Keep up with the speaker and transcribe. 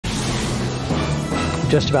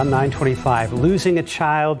Just about 9:25. Losing a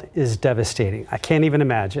child is devastating. I can't even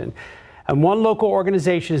imagine. And one local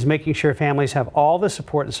organization is making sure families have all the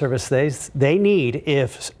support and service they need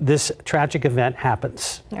if this tragic event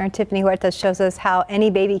happens. Our Tiffany Huertas shows us how Any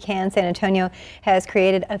Baby Can San Antonio has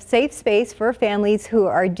created a safe space for families who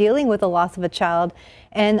are dealing with the loss of a child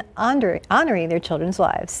and honoring their children's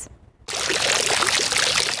lives.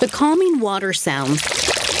 The calming water sounds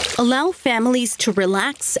allow families to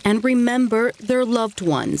relax and remember their loved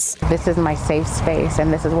ones. This is my safe space,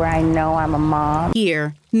 and this is where I know I'm a mom.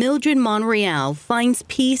 Here, Mildred Monreal finds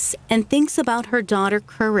peace and thinks about her daughter,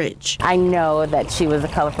 Courage. I know that she was a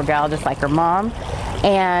colorful gal just like her mom,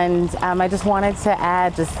 and I just wanted to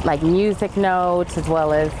add just like music notes as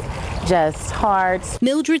well as just hearts.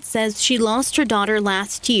 Mildred says she lost her daughter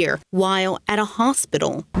last year while at a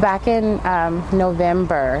hospital. Back in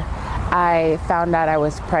November, I found out I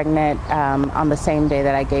was pregnant on the same day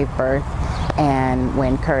that I gave birth, and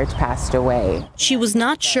when Courage passed away. She was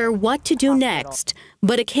not sure what to do next,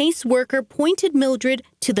 but a caseworker pointed Mildred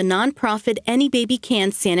to the nonprofit Any Baby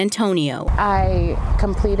Can San Antonio. I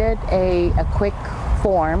completed a quick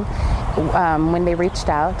form when they reached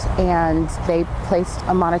out, and they placed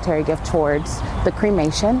a monetary gift towards the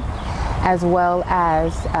cremation, as well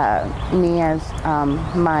as me as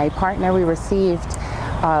my partner. We received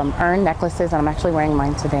urn necklaces, and I'm actually wearing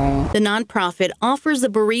mine today. The nonprofit offers a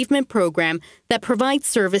bereavement program that provides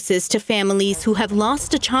services to families who have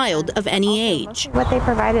lost a child of any age. What they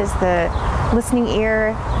provide is the listening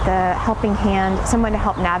ear, the helping hand, someone to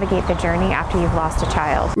help navigate the journey after you've lost a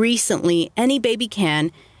child. Recently, Any Baby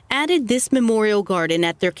Can added this memorial garden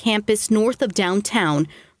at their campus north of downtown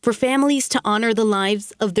for families to honor the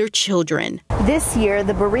lives of their children. This year,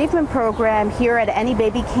 the bereavement program here at Any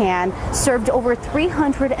Baby Can served over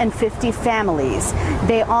 350 families.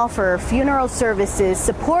 They offer funeral services,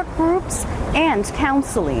 support groups, and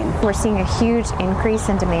counseling. We're seeing a huge increase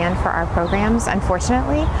in demand for our programs,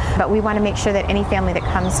 unfortunately, but we want to make sure that any family that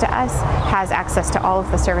comes to us has access to all of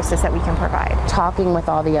the services that we can provide. Talking with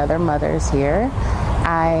all the other mothers here,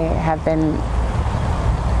 I have been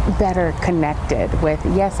better connected with,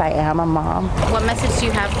 yes, I am a mom. What message do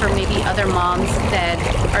you have for maybe other moms that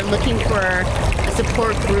are looking for a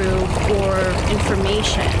support group or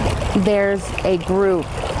information? There's a group,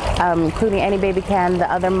 including Any Baby Can,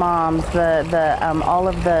 the other moms, all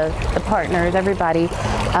of the partners, everybody,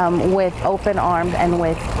 with open arms and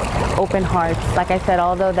with open hearts. Like I said,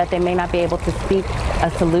 although that they may not be able to speak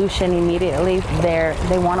a solution immediately,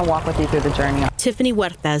 they want to walk with you through the journey. Tiffany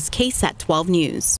Huertas, KSAT 12 News.